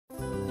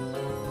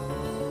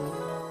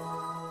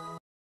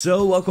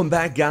So welcome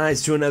back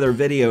guys to another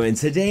video, and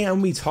today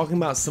I'm going to be talking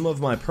about some of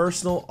my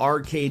personal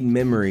arcade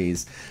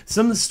memories.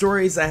 Some of the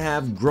stories I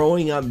have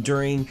growing up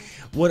during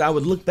what I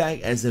would look back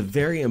as a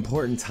very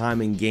important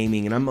time in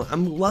gaming. And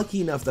I'm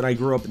lucky enough that I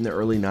grew up in the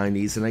early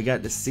 90s and I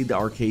got to see the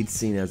arcade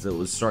scene as it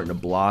was starting to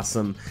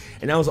blossom,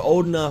 and I was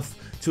old enough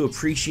to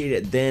appreciate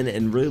it then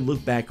and really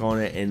look back on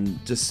it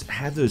and just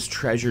have those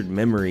treasured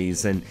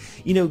memories. And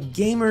you know,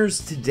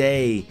 gamers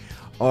today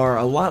are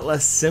a lot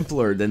less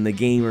simpler than the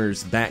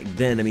gamers back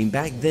then. I mean,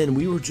 back then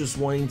we were just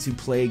wanting to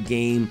play a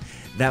game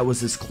that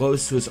was as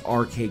close to its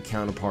arcade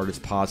counterpart as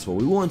possible.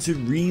 We wanted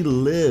to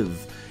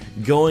relive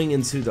going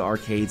into the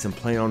arcades and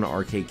playing on the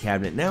arcade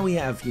cabinet. Now we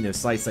have, you know,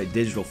 sites like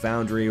Digital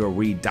Foundry where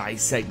we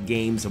dissect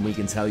games and we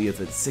can tell you if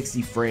it's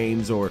 60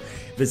 frames or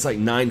if it's like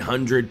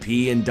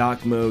 900p in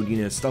dock mode, you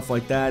know, stuff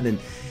like that. And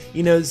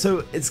you know,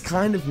 so it's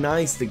kind of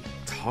nice to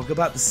talk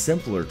about the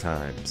simpler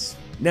times.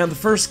 Now, the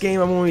first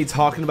game I'm going to be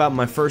talking about,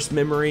 my first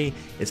memory,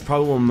 is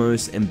probably one of the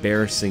most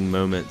embarrassing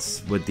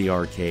moments with the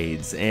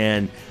arcades.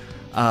 And,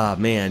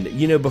 man,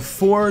 you know,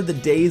 before the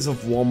days of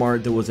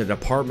Walmart, there was a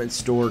department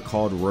store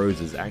called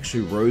Rose's.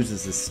 Actually,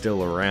 Rose's is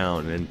still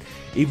around, and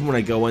even when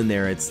I go in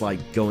there, it's like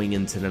going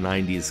into the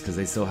 90s because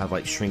they still have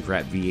like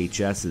shrink-wrap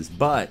VHSs.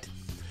 But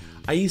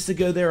I used to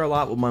go there a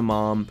lot with my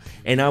mom,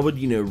 and I would,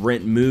 you know,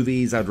 rent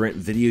movies, I'd rent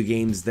video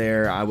games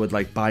there, I would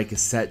like buy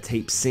cassette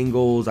tape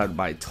singles, I'd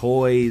buy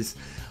toys.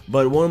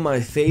 But one of my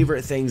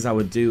favorite things I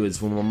would do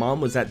is when my mom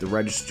was at the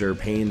register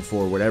paying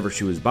for whatever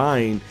she was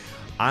buying,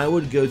 I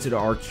would go to the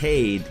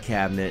arcade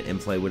cabinet and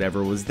play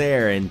whatever was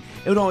there, and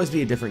it would always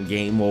be a different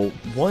game. Well,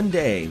 one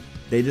day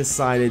they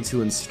decided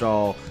to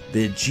install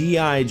the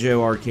G.I.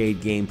 Joe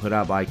arcade game put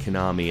out by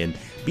Konami, and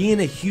being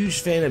a huge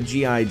fan of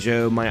G.I.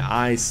 Joe, my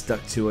eyes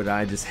stuck to it.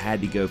 I just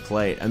had to go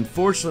play it.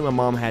 Unfortunately, my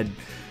mom had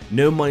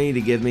no money to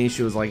give me.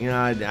 She was like,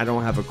 nah, I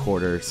don't have a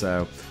quarter,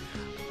 so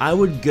I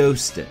would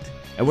ghost it.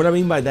 And what I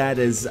mean by that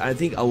is, I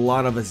think a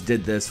lot of us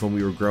did this when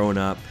we were growing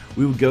up.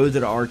 We would go to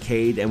the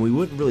arcade and we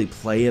wouldn't really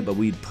play it, but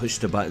we'd push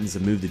the buttons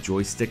and move the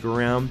joystick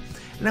around.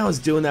 And I was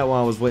doing that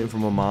while I was waiting for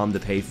my mom to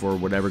pay for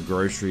whatever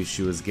groceries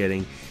she was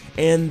getting.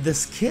 And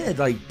this kid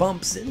like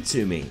bumps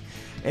into me,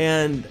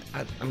 and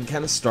I'm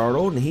kind of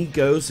startled, and he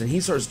goes and he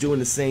starts doing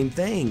the same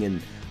thing.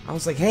 And I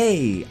was like,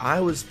 hey,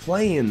 I was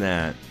playing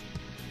that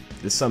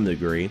to some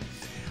degree.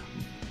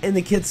 And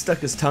the kid stuck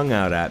his tongue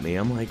out at me.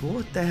 I'm like,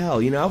 what the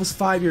hell? You know, I was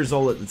 5 years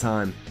old at the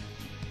time.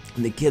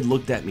 And the kid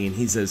looked at me and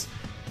he says,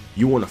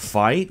 you want to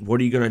fight? What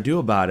are you going to do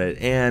about it?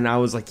 And I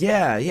was like,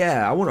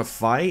 yeah, I want to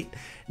fight.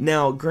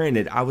 Now,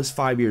 granted, I was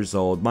 5 years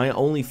old. My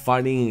only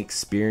fighting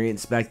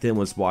experience back then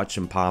was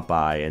watching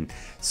Popeye. And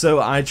so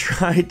I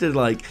tried to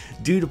like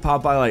do to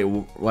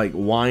Popeye, like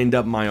wind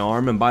up my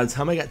arm. And by the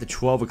time I got to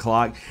 12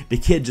 o'clock, the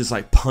kid just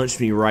like punched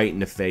me right in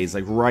the face,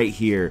 like right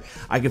here.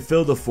 I could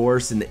feel the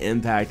force and the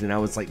impact, and I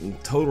was like in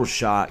total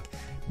shock.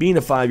 Being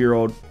a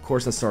 5-year-old, of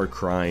course I started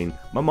crying.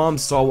 My mom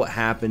saw what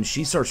happened.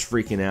 She starts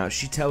freaking out.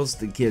 She tells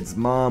the kid's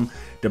mom.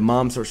 The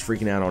mom starts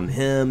freaking out on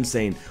him,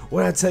 saying,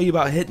 what did I tell you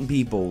about hitting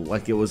people?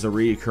 Like it was a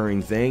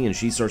reoccurring thing. And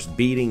she starts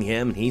beating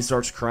him, and he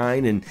starts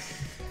crying. And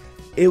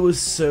it was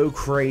so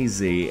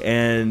crazy.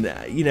 And,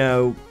 you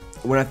know,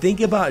 when I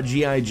think about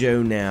G.I.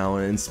 Joe now,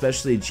 and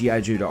especially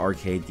G.I. Joe the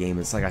arcade game,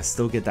 it's like I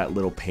still get that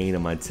little pain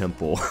in my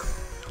temple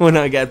when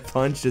I got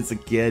punched as a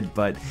kid.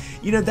 But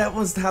you know, that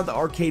was how the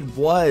arcade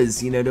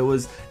was. You know, there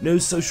was no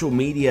social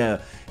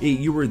media.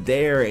 You were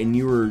there and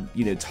you were,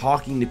 you know,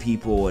 talking to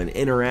people and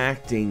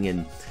interacting.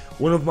 And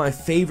one of my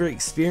favorite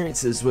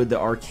experiences with the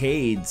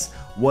arcades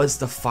was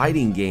the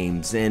fighting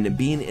games and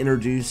being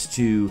introduced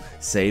to,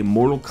 say,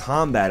 Mortal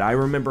Kombat. I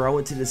remember I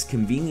went to this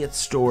convenience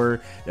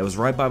store that was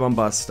right by my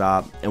bus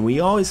stop, and we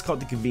always called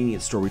the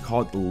convenience store, we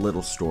called it the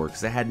little store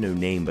because it had no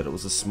name, but it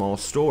was a small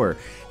store.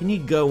 And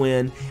you'd go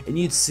in and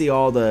you'd see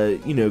all the,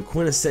 you know,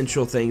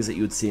 quintessential things that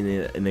you would see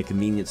in a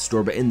convenience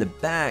store, but in the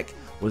back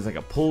was like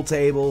a pool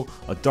table,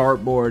 a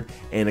dartboard,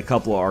 and a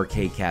couple of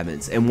arcade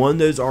cabinets. And one of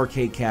those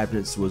arcade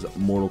cabinets was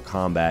Mortal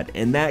Kombat,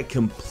 and that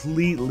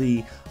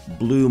completely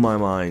blew my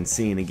mind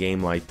seeing a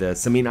game like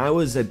this. I mean, I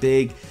was a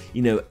big,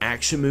 you know,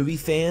 action movie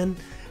fan.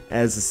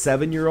 As a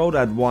 7-year-old,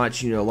 I'd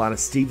watch, you know, a lot of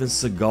Steven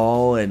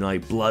Seagal and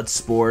like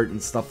Bloodsport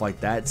and stuff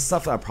like that.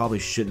 Stuff that I probably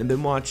shouldn't have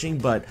been watching,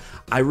 but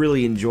I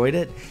really enjoyed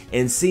it.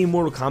 And seeing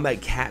Mortal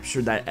Kombat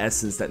captured that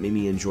essence that made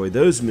me enjoy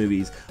those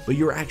movies, but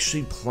you're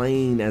actually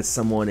playing as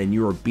someone and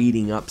you were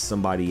beating up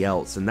somebody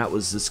else, and that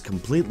was just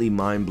completely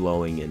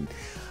mind-blowing.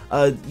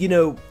 And you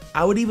know,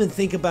 I would even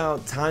think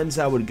about times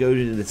I would go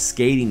to the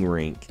skating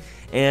rink.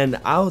 And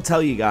I'll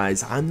tell you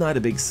guys, I'm not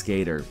a big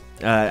skater.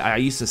 I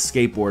used to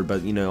skateboard,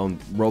 but you know, on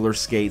roller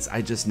skates,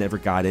 I just never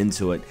got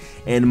into it.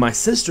 And my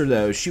sister,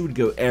 though, she would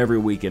go every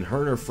week, and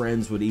her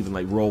friends would even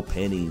like roll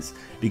pennies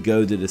to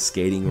go to the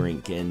skating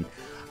rink. And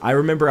I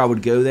remember I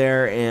would go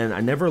there and I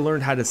never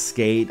learned how to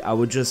skate. I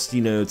would just,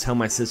 tell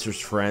my sister's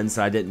friends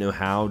that I didn't know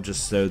how,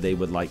 just so they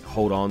would like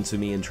hold on to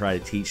me and try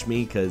to teach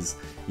me, because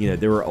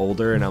they were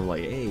older and I'm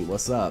like, hey,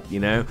 what's up,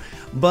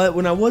 But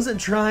when I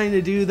wasn't trying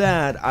to do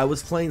that, I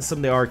was playing some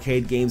of the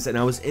arcade games, and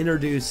I was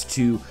introduced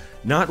to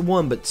not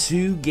one but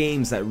two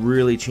games that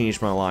really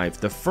changed my life.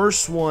 The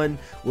first one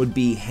would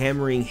be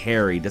Hammering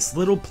Harry, this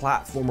little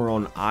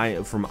platformer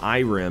from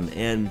Irem,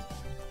 and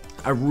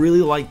I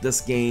really liked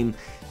this game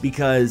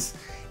because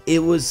it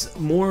was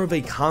more of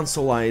a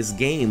consoleized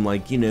game.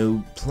 Like,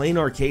 playing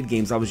arcade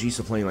games, I was used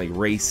to playing like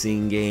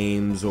racing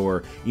games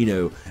or,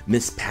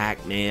 Miss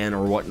Pac-Man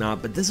or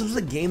whatnot, but this was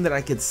a game that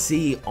I could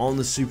see on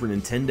the Super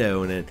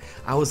Nintendo, and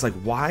I was like,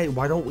 why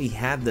don't we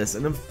have this?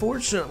 And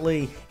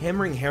unfortunately,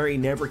 Hammering Harry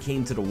never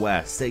came to the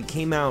West. It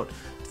came out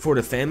for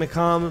the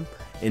Famicom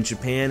in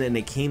Japan, and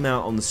it came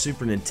out on the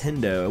Super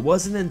Nintendo. It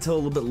wasn't until a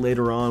little bit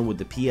later on with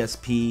the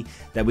PSP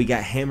that we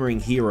got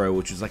Hammering Hero,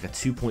 which was like a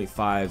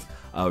 2.5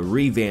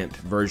 revamped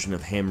version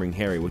of Hammering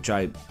Harry, which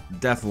I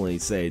definitely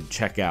say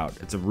check out.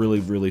 It's a really,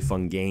 really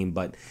fun game.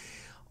 But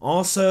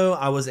also,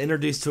 I was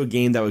introduced to a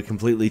game that would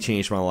completely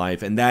change my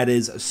life, and that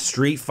is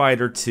Street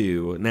Fighter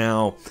 2.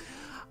 Now,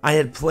 I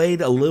had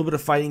played a little bit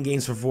of fighting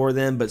games before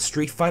then, but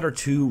Street Fighter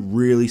 2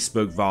 really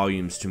spoke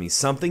volumes to me.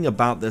 Something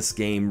about this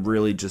game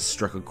really just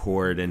struck a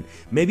chord, and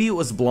maybe it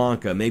was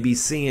Blanca. Maybe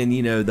seeing,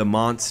 the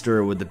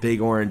monster with the big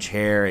orange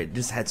hair, it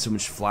just had so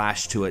much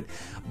flash to it.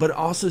 But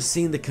also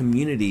seeing the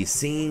community,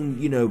 seeing,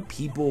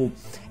 people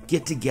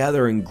get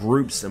together in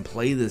groups and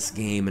play this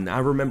game. And I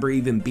remember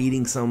even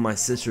beating some of my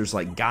sister's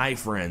like guy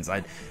friends.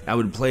 I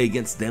would play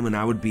against them and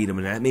I would beat them,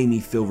 and that made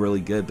me feel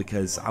really good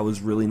because I was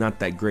really not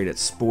that great at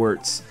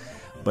sports,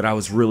 but I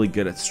was really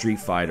good at Street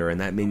Fighter, and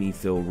that made me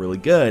feel really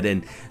good.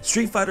 And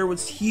Street Fighter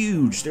was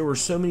huge. There were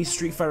so many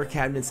Street Fighter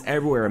cabinets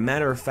everywhere. A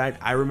matter of fact,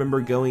 I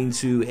remember going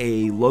to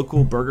a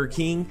local Burger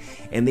King,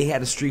 and they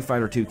had a Street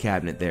Fighter 2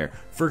 cabinet there.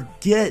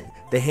 Forget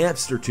the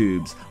hamster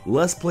tubes.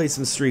 Let's play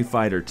some Street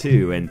Fighter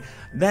 2. And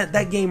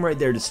that game right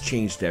there just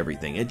changed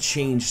everything. It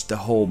changed the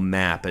whole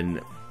map, and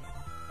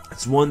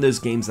it's one of those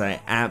games that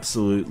I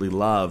absolutely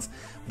love.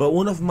 But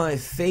one of my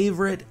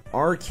favorite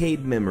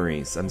arcade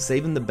memories, I'm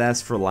saving the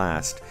best for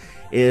last,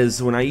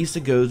 is when I used to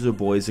go to the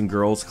Boys and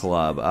Girls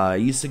Club. I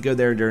used to go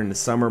there during the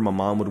summer. My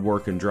mom would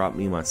work and drop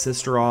me and my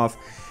sister off.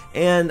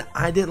 And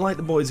I didn't like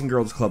the Boys and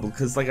Girls Club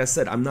because, like I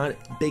said, I'm not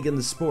big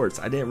into sports.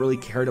 I didn't really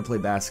care to play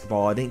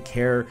basketball. I didn't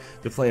care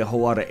to play a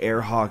whole lot of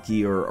air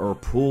hockey or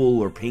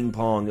pool or ping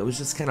pong. It was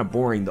just kind of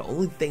boring. The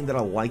only thing that I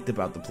liked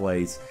about the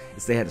place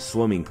is they had a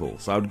swimming pool.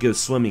 So I would go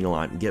swimming a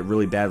lot and get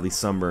really badly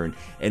sunburned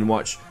and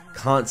watch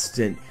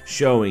constant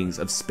showings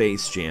of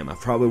Space Jam. I've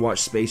probably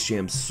watched Space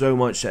Jam so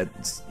much at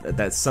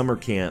that summer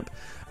camp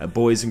at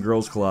Boys and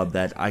Girls Club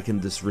that I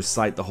can just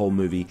recite the whole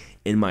movie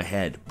in my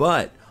head.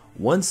 But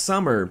one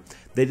summer,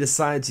 they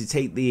decided to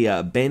take the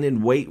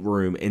abandoned weight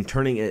room and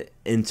turning it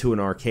into an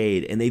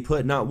arcade, and they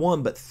put not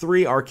one but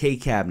 3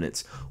 arcade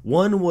cabinets.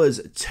 One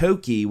was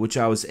Toki, which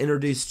I was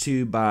introduced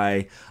to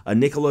by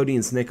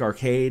Nickelodeon's Nick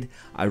Arcade.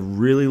 I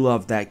really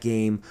loved that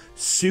game.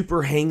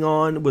 Super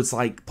Hang-On was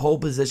like pole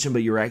position,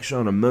 but you're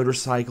actually on a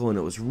motorcycle, and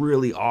it was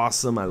really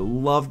awesome. I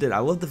loved it. I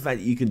love the fact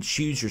that you can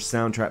choose your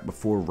soundtrack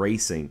before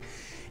racing.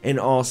 And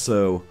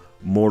also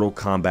Mortal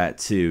Kombat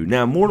 2.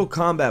 Now, Mortal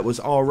Kombat was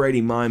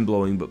already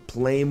mind-blowing, but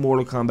playing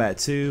Mortal Kombat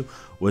 2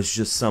 was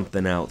just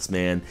something else,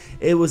 man.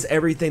 It was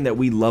everything that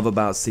we love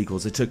about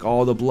sequels. It took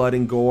all the blood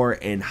and gore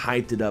and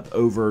hyped it up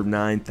over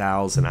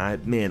 9,000.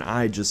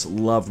 I just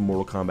loved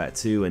Mortal Kombat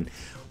 2, and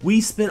we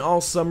spent all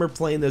summer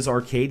playing those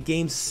arcade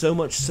games, so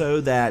much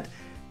so that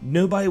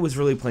nobody was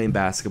really playing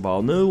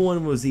basketball. No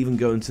one was even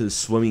going to the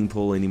swimming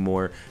pool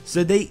anymore.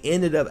 So they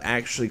ended up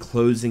actually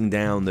closing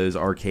down those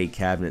arcade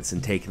cabinets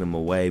and taking them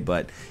away.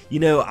 But,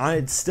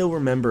 I still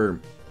remember,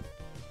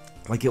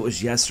 like it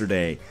was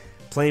yesterday,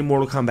 playing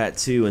Mortal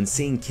Kombat 2 and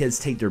seeing kids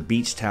take their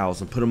beach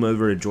towels and put them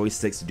over to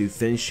joysticks to do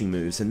finishing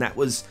moves. And that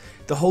was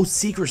the whole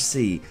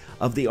secrecy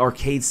of the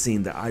arcade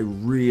scene that I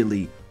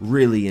really,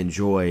 really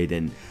enjoyed.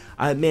 And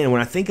man,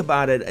 when I think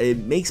about it, it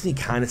makes me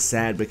kind of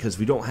sad because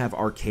we don't have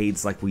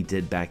arcades like we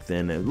did back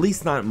then, at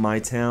least not in my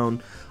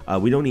town.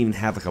 We don't even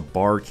have like a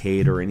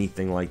barcade or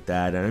anything like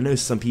that, and I know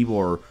some people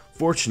are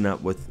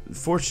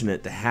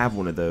fortunate to have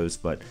one of those,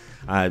 but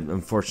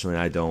unfortunately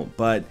I don't.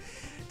 But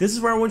this is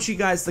where I want you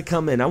guys to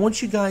come in. I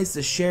want you guys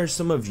to share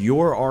some of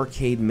your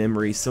arcade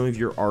memories, some of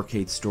your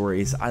arcade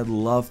stories. I'd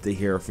love to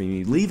hear from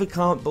you. Leave a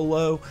comment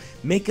below,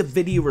 make a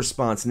video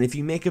response, and if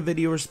you make a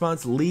video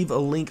response, leave a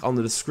link on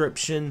the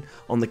description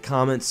on the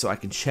comments so I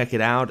can check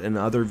it out and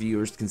other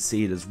viewers can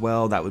see it as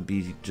well. That would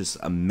be just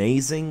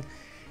amazing.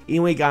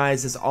 Anyway,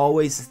 guys, as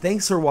always,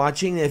 thanks for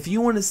watching. If you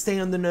want to stay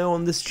on the know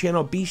on this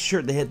channel, be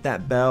sure to hit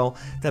that bell.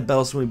 That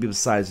bell is going to be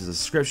beside the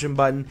subscription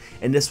button,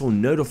 and this will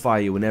notify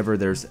you whenever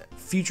there's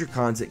future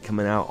content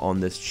coming out on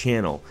this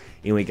channel.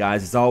 Anyway,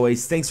 guys, as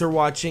always, thanks for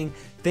watching.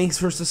 Thanks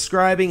for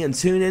subscribing, and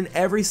tune in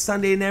every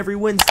Sunday and every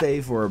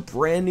Wednesday for a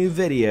brand new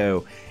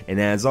video. And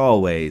as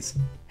always,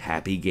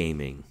 happy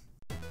gaming.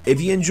 If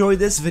you enjoyed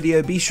this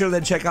video, be sure to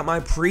check out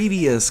my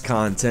previous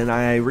content.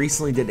 I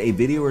recently did a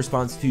video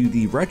response to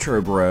the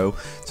Retro Bro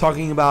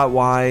talking about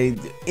why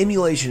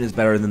emulation is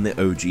better than the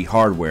OG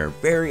hardware.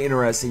 Very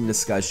interesting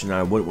discussion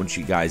I wouldn't want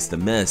you guys to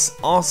miss.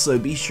 Also,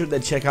 be sure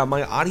to check out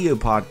my audio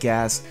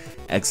podcast,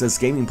 XS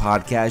Gaming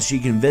Podcast. You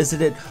can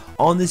visit it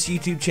on this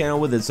YouTube channel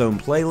with its own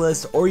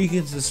playlist, or you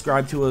can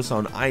subscribe to us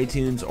on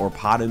iTunes or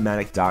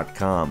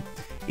Podomatic.com.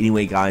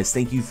 Anyway guys,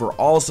 thank you for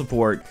all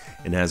support,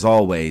 and as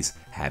always,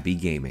 happy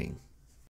gaming.